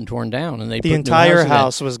 it had been torn down, and the entire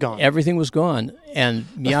house was gone. Everything was gone, and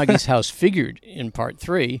Miyagi's house figured in part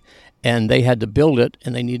 3. And they had to build it,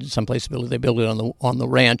 and they needed someplace to build it. They built it on the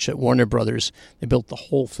ranch at Warner Brothers. They built the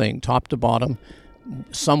whole thing, top to bottom.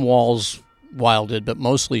 Some walls wilded, but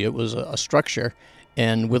mostly it was a structure,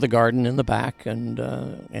 and with a garden in the back. And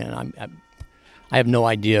I have no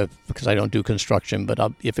idea because I don't do construction. But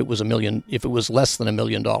if it was less than $1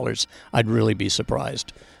 million, I'd really be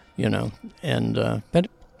surprised, And but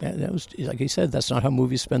that was, like he said, that's not how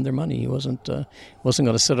movies spend their money. He wasn't going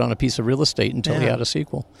to sit on a piece of real estate until he had a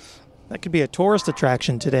sequel. That could be a tourist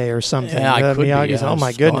attraction today or something. Yeah, Miyagi's. Yeah, oh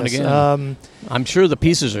my goodness! I'm sure the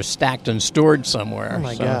pieces are stacked and stored somewhere. Oh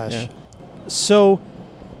my gosh! Yeah. So,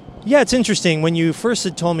 yeah, it's interesting. When you first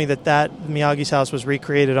had told me that Miyagi's house was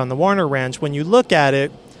recreated on the Warner Ranch, when you look at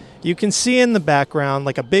it, you can see in the background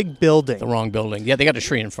like a big building. The wrong building. Yeah, they got a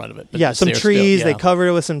tree in front of it. But some trees. They covered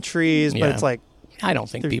it with some trees, but it's like I don't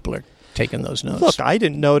think people are taking those notes. Look, I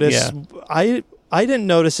didn't notice. Yeah. I didn't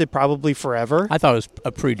notice it probably forever. I thought it was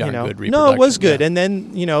a pretty darn good reproduction. No, it was good. Yeah. And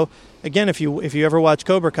then, again, if you ever watch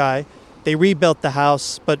Cobra Kai, they rebuilt the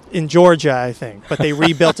house, but in Georgia, I think. But they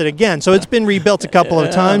rebuilt it again. So it's been rebuilt a couple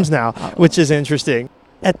of times now, which is interesting.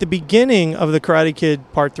 At the beginning of the Karate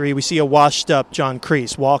Kid Part 3, we see a washed-up John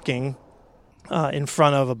Kreese walking in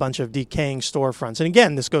front of a bunch of decaying storefronts. And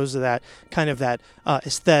again, this goes to that kind of that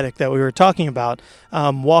aesthetic that we were talking about.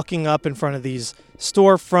 Walking up in front of these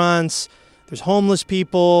storefronts, there's homeless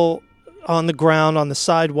people on the ground, on the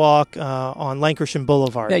sidewalk, on Lankershim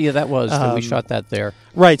Boulevard. Yeah, that was. We shot that there.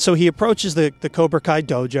 Right, so he approaches the Cobra Kai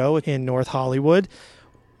dojo in North Hollywood.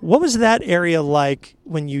 What was that area like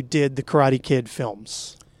when you did the Karate Kid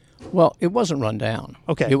films? Well, it wasn't run down.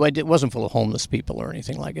 Okay. It wasn't full of homeless people or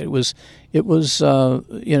anything like it. It was there was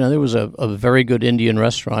a very good Indian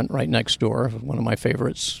restaurant right next door, one of my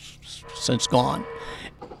favorites, since gone.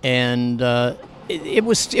 And it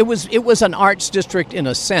was an arts district in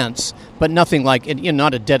a sense, but nothing like it,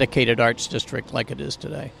 not a dedicated arts district like it is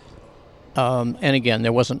today. And again,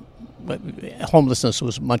 there wasn't homelessness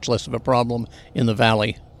was much less of a problem in the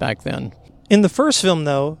valley back then. In the first film,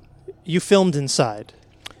 though, you filmed inside.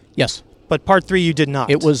 Yes. But part 3 you did not.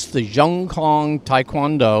 It was the Zheng Kong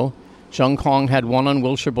Taekwondo. Zheng Kong had one on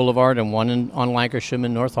Wilshire Boulevard and one on Lankershim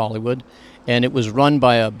in North Hollywood. And it was run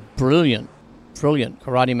by a brilliant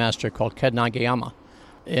karate master called Ken Nagayama.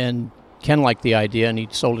 And Ken liked the idea, and he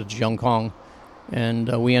sold it to Zheng Kong. And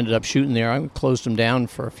we ended up shooting there. I closed him down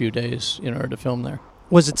for a few days in order to film there.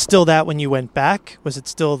 Was it still that when you went back? Was it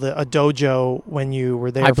still a dojo when you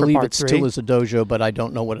were there for part 3? I believe it still is a dojo, but I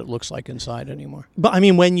don't know what it looks like inside anymore. But I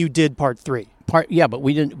mean, when you did part 3? But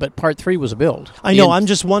we didn't. But part 3 was a build. I know. I'm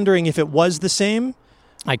just wondering if it was the same.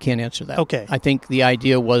 I can't answer that. Okay. I think the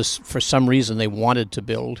idea was, for some reason, they wanted to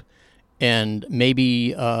build, and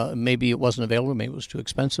maybe it wasn't available. Maybe it was too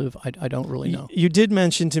expensive. I don't really know. You did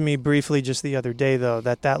mention to me briefly just the other day, though,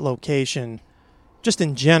 that location, just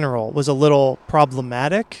in general, was a little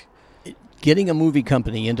problematic. Getting a movie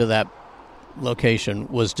company into that location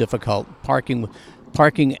was difficult. Parking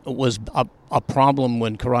was a problem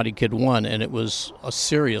when Karate Kid 1, and it was a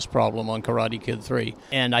serious problem on Karate Kid 3.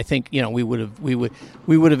 And I think we would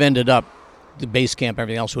have ended up, the base camp,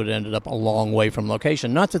 everything else would have ended up a long way from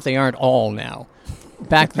location. Not that they aren't all now.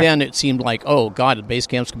 Back then, it seemed like, oh God, the base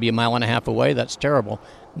camps could be a mile and a half away. That's terrible.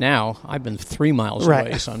 Now I've been 3 miles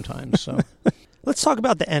away sometimes. So. Let's talk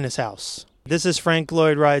about the Ennis House. This is Frank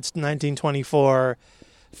Lloyd Wright's 1924,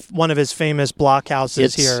 one of his famous block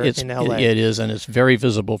houses here in L.A. It is, and it's very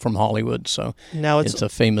visible from Hollywood, so now it's a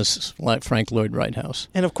famous Frank Lloyd Wright house.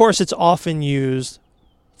 And, of course, it's often used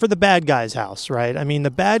for the bad guy's house, right? I mean,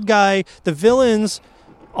 the villains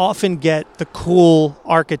often get the cool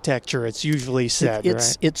architecture, it's usually said,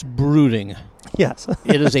 right? It's brooding. Yes.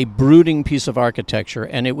 It is a brooding piece of architecture,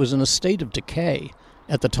 and it was in a state of decay.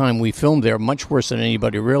 At the time we filmed there, much worse than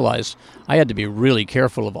anybody realized. I had to be really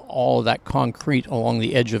careful of all of that concrete along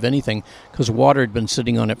the edge of anything because water had been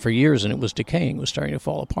sitting on it for years and it was decaying. It was starting to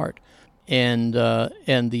fall apart. And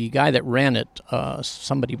the guy that ran it,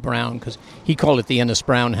 somebody Brown, because he called it the Ennis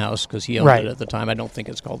Brown House because he owned it at the time. I don't think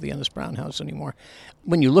it's called the Ennis Brown House anymore.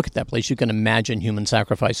 When you look at that place, you can imagine human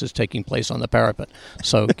sacrifices taking place on the parapet.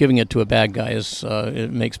 So giving it to a bad guy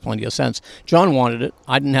it makes plenty of sense. John wanted it.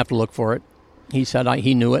 I didn't have to look for it. He said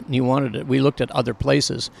he knew it and he wanted it. We looked at other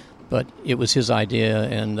places, but it was his idea,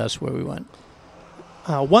 and that's where we went.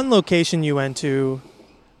 One location you went to,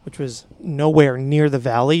 which was nowhere near the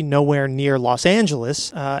valley, nowhere near Los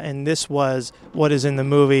Angeles, and this was what is in the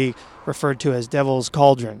movie referred to as Devil's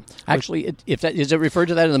Cauldron. Actually, is it referred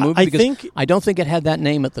to that in the movie? I don't think it had that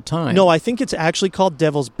name at the time. No, I think it's actually called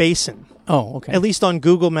Devil's Basin. Oh, okay. At least on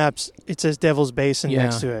Google Maps, it says Devil's Basin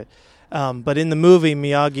next to it. But in the movie,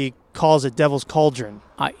 Miyagi calls it Devil's Cauldron.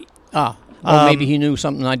 Maybe he knew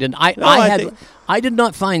something I didn't. I did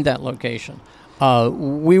not find that location.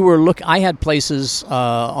 I had places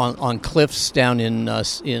on cliffs down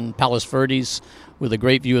in Palos Verdes with a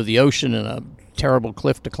great view of the ocean and a terrible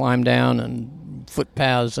cliff to climb down and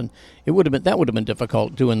footpaths, and that would have been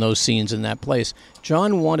difficult doing those scenes in that place.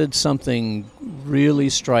 John wanted something really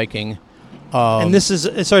striking. And this is,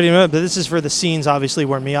 sorry to interrupt, but this is for the scenes, obviously,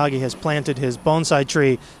 where Miyagi has planted his bonsai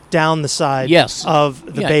tree down the side of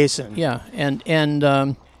the basin. Yeah,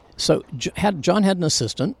 so John had an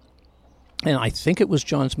assistant, and I think it was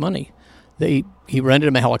John's money. He rented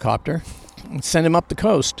him a helicopter and sent him up the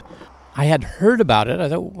coast. I had heard about it. I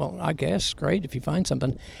thought, well, I guess, great, if you find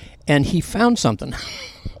something. And he found something.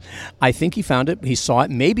 I think he found it. He saw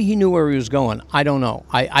it. Maybe he knew where he was going. I don't know.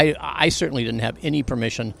 I certainly didn't have any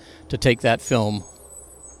permission to take that film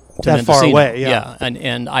to that Mendocino. Far away. Yeah,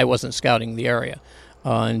 and I wasn't scouting the area.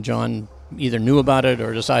 And John either knew about it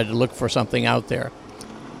or decided to look for something out there.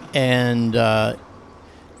 And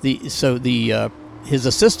his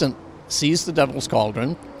assistant sees the Devil's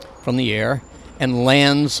Cauldron from the air and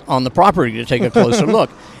lands on the property to take a closer look,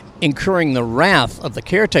 incurring the wrath of the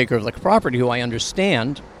caretaker of the property, who I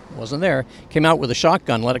understand wasn't there. Came out with a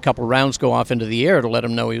shotgun, let a couple rounds go off into the air to let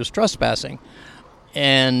him know he was trespassing.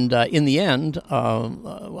 And in the end,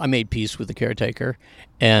 I made peace with the caretaker,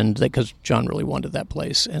 and because John really wanted that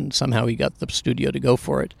place, and somehow he got the studio to go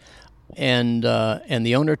for it. And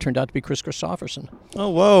the owner turned out to be Chris Christopherson. Oh,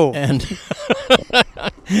 whoa!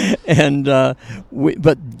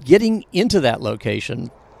 But getting into that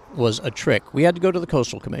location was a trick. We had to go to the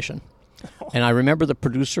Coastal Commission, and I remember the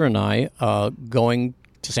producer and I going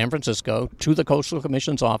to San Francisco to the Coastal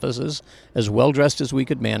Commission's offices, as well dressed as we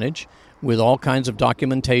could manage, with all kinds of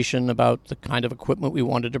documentation about the kind of equipment we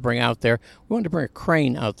wanted to bring out there. We wanted to bring a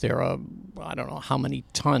crane out there, I don't know how many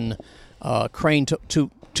ton crane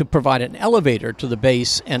to provide an elevator to the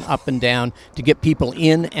base and up and down to get people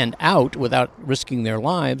in and out without risking their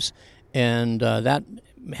lives. And that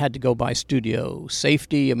had to go by studio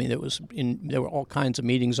safety. I mean, there were all kinds of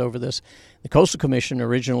meetings over this. The Coastal Commission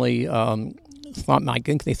originally I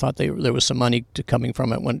think they thought there was some money coming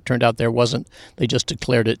from it. When it turned out there wasn't, they just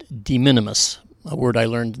declared it de minimis, a word I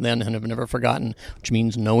learned then and have never forgotten, which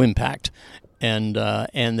means no impact. And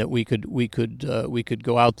that we could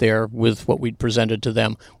go out there with what we'd presented to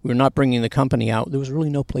them. We were not bringing the company out. There was really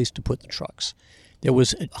no place to put the trucks. There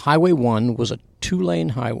was Highway 1 was a 2-lane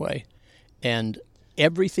highway, and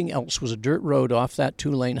everything else was a dirt road off that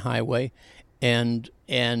 2-lane highway, and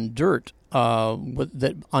dirt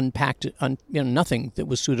that unpacked nothing that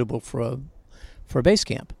was suitable for a base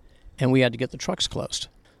camp, and we had to get the trucks closed.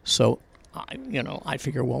 So I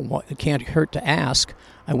figure, well, it can't hurt to ask.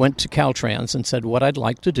 I went to Caltrans and said, what I'd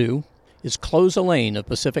like to do is close a lane of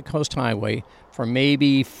Pacific Coast Highway for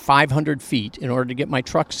maybe 500 feet in order to get my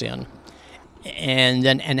trucks in, and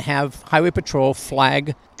have Highway Patrol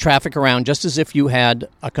flag traffic around just as if you had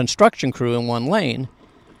a construction crew in one lane.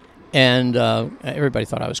 And everybody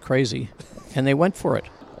thought I was crazy, and they went for it.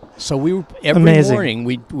 So every Amazing. morning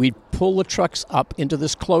we'd pull the trucks up into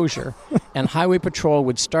this closure, and Highway Patrol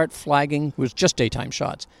would start flagging. It was just daytime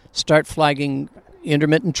shots. Start flagging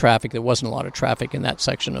intermittent traffic. There wasn't a lot of traffic in that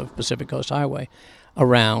section of Pacific Coast Highway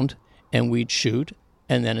around, and we'd shoot.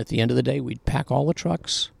 And then at the end of the day, we'd pack all the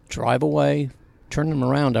trucks, drive away, turn them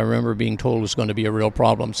around. I remember being told it was going to be a real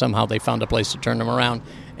problem. Somehow they found a place to turn them around,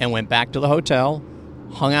 and went back to the hotel.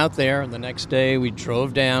 Hung out there, and the next day we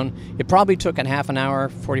drove down. It probably took a half an hour,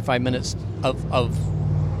 45 minutes of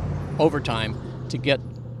overtime to get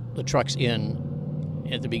the trucks in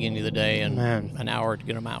at the beginning of the day, and an hour to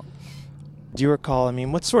get them out. Do you recall,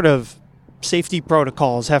 what sort of safety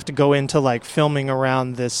protocols have to go into filming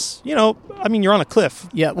around this? You're on a cliff.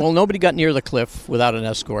 Yeah, well, nobody got near the cliff without an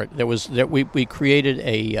escort. We created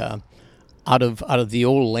a out of the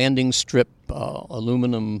old landing strip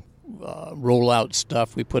aluminum rollout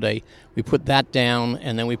stuff. We put that down,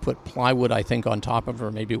 and then we put plywood, I think, on top of it,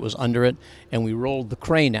 or maybe it was under it, and we rolled the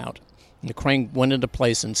crane out. And the crane went into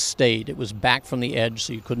place and stayed. It was back from the edge,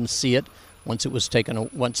 so you couldn't see it once it was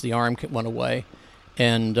once the arm went away.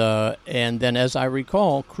 And then, as I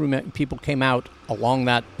recall, people came out along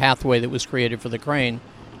that pathway that was created for the crane,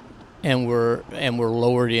 and were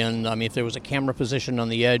lowered in. If there was a camera position on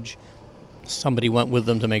the edge, somebody went with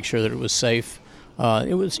them to make sure that it was safe.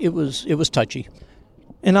 It was touchy.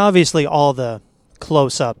 And obviously all the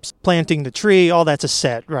close-ups, planting the tree, all that's a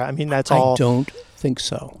set, right? That's all. I don't think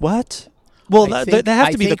so. What? Well, that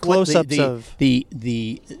have to be the close-ups of...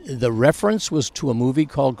 The reference was to a movie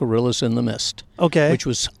called Gorillas in the Mist. Okay. Which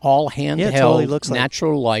was all handheld, totally looks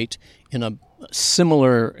natural light in a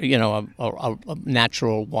similar, a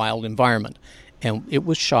natural wild environment. And it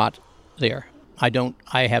was shot there.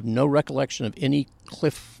 I have no recollection of any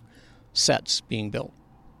cliff sets being built.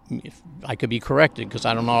 I could be corrected because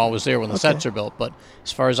I'm not always there when the sets are built, but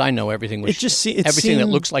as far as I know, everything was everything that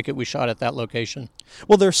looks like it was shot at that location.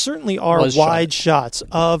 Well, there certainly are wide shots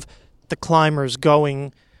of the climbers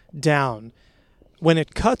going down. When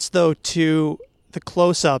it cuts, though, to the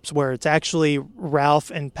close-ups where it's actually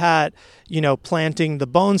Ralph and Pat, planting the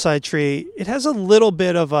bonsai tree, it has a little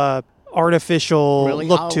bit of a artificial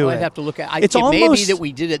look to it. I'd have to look at it. May be that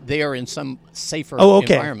we did it there in some safer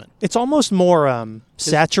environment. It's almost more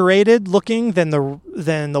saturated looking than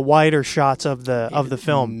the wider shots of the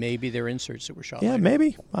film. Maybe they're inserts that were shot. Yeah, later.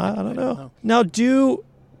 Maybe. I don't know. Now, do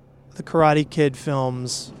the Karate Kid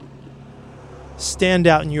films stand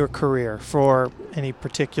out in your career for any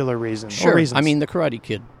particular reason? Sure. Or reasons? The Karate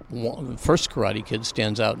Kid, first Karate Kid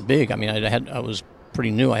stands out big. I was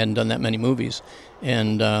pretty new. I hadn't done that many movies,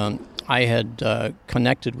 and I had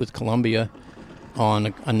connected with Columbia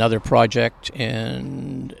on another project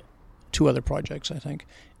and two other projects, I think,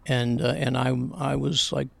 and I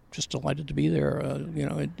was just delighted to be there.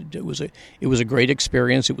 It was a great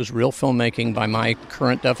experience. It was real filmmaking by my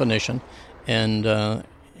current definition, and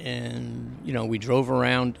we drove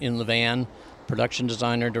around in the van, production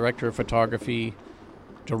designer, director of photography,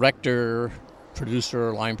 director,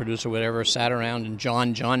 producer, line producer, whatever, sat around, and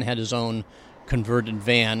John had his own converted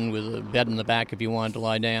van with a bed in the back if you wanted to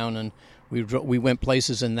lie down, and we went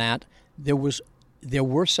places in that. There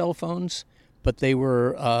were cell phones, but they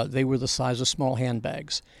were the size of small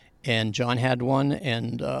handbags. And John had one,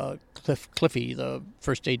 and Cliffy, the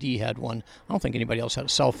first AD, had one. I don't think anybody else had a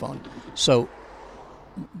cell phone. So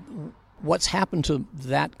what's happened to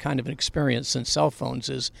that kind of an experience since cell phones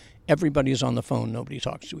is everybody is on the phone, nobody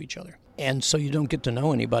talks to each other. And so you don't get to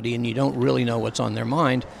know anybody, and you don't really know what's on their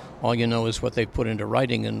mind. All you know is what they've put into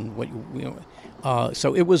writing and what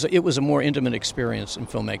so it was a more intimate experience in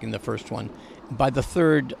filmmaking, the first one. By the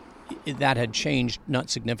third, that had changed,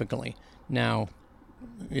 not significantly. Now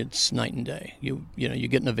it's night and day. You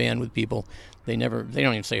get in a van with people, they don't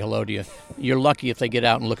even say hello to you. You're lucky if they get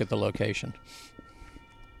out and look at the location.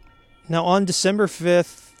 Now, on December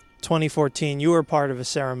 5th, 2014, you were part of a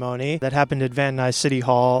ceremony that happened at Van Nuys City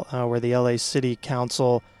Hall, where the LA City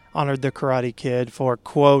Council honored the Karate Kid for,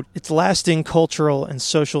 quote, its lasting cultural and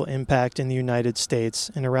social impact in the United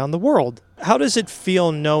States and around the world. How does it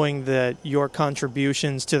feel knowing that your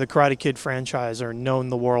contributions to the Karate Kid franchise are known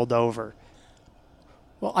the world over?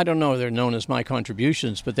 Well, I don't know if they're known as my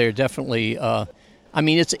contributions, but they're definitely...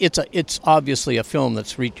 it's obviously a film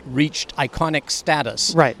that's reached iconic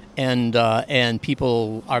status, right? And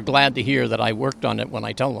people are glad to hear that I worked on it when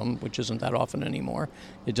I tell them, which isn't that often anymore.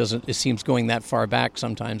 It seems going that far back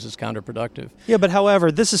sometimes is counterproductive. Yeah, but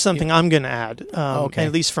however, this is something I'm going to add, okay.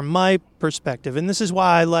 At least from my perspective, and this is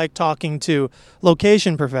why I like talking to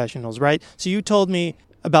location professionals, right? So you told me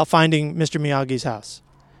about finding Mr. Miyagi's house.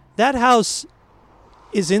 That house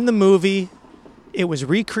is in the movie. It was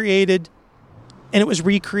recreated. And it was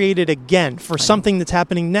recreated again for something that's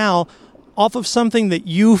happening now off of something that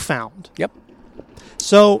you found. Yep.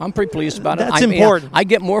 So I'm pretty pleased about it. That's important. I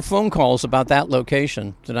get more phone calls about that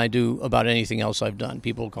location than I do about anything else I've done.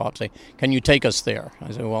 People call up and say, "Can you take us there?"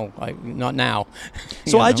 I say, "Well, not now."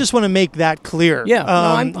 So I just want to make that clear. Yeah.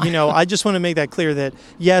 I just want to make that clear that,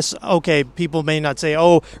 yes, okay, people may not say,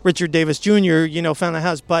 "Oh, Richard Davis Jr., found the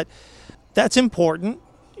house," but that's important,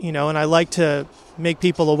 and I like to make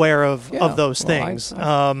people aware of those things.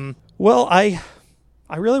 I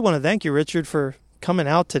really want to thank you, Richard, for coming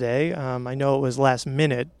out today. I know it was last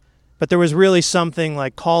minute, but there was really something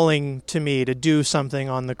like calling to me to do something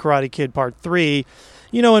on the Karate Kid Part 3,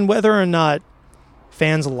 and whether or not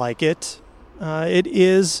fans like it, it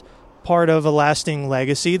is part of a lasting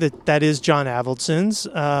legacy that is John Avildsen's.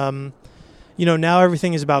 Now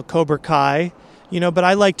everything is about Cobra Kai, but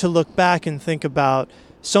I like to look back and think about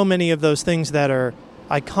so many of those things that are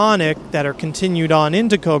iconic, that are continued on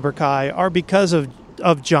into Cobra Kai, are because of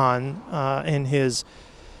John and his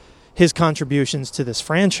contributions to this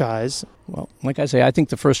franchise. Well, like I say, I think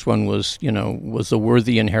the first one was the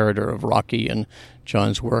worthy inheritor of Rocky and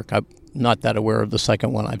John's work. I'm not that aware of the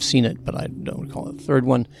second one. I've seen it, but I don't recall the third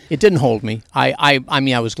one. It didn't hold me. I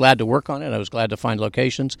was glad to work on it. I was glad to find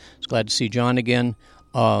locations. I was glad to see John again.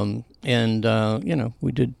 We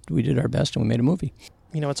did our best, and we made a movie.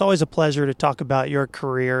 It's always a pleasure to talk about your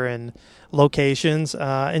career and locations.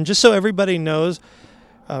 And just so everybody knows,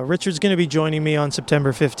 Richard's going to be joining me on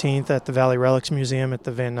September 15th at the Valley Relics Museum at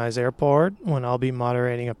the Van Nuys Airport, when I'll be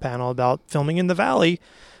moderating a panel about filming in the Valley.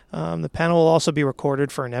 The panel will also be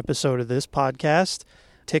recorded for an episode of this podcast.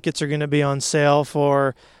 Tickets are going to be on sale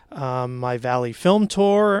for my Valley Film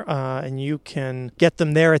Tour, and you can get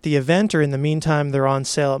them there at the event, or in the meantime, they're on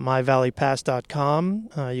sale at myvalleypass.com.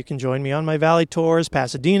 You can join me on my Valley tours,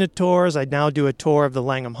 Pasadena tours. I now do a tour of the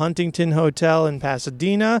Langham Huntington Hotel in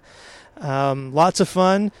Pasadena. Lots of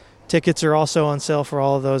fun. Tickets are also on sale for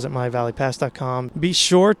all of those at myvalleypass.com. Be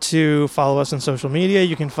sure to follow us on social media.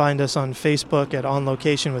 You can find us on Facebook at On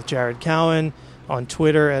Location with Jared Cowan, on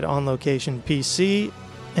Twitter at On Location PC,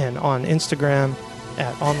 and on Instagram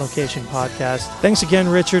at On Location Podcast. Thanks again,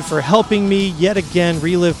 Richard, for helping me yet again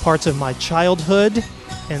relive parts of my childhood.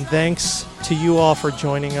 And thanks to you all for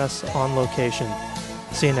joining us on location.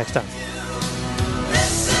 See you next time.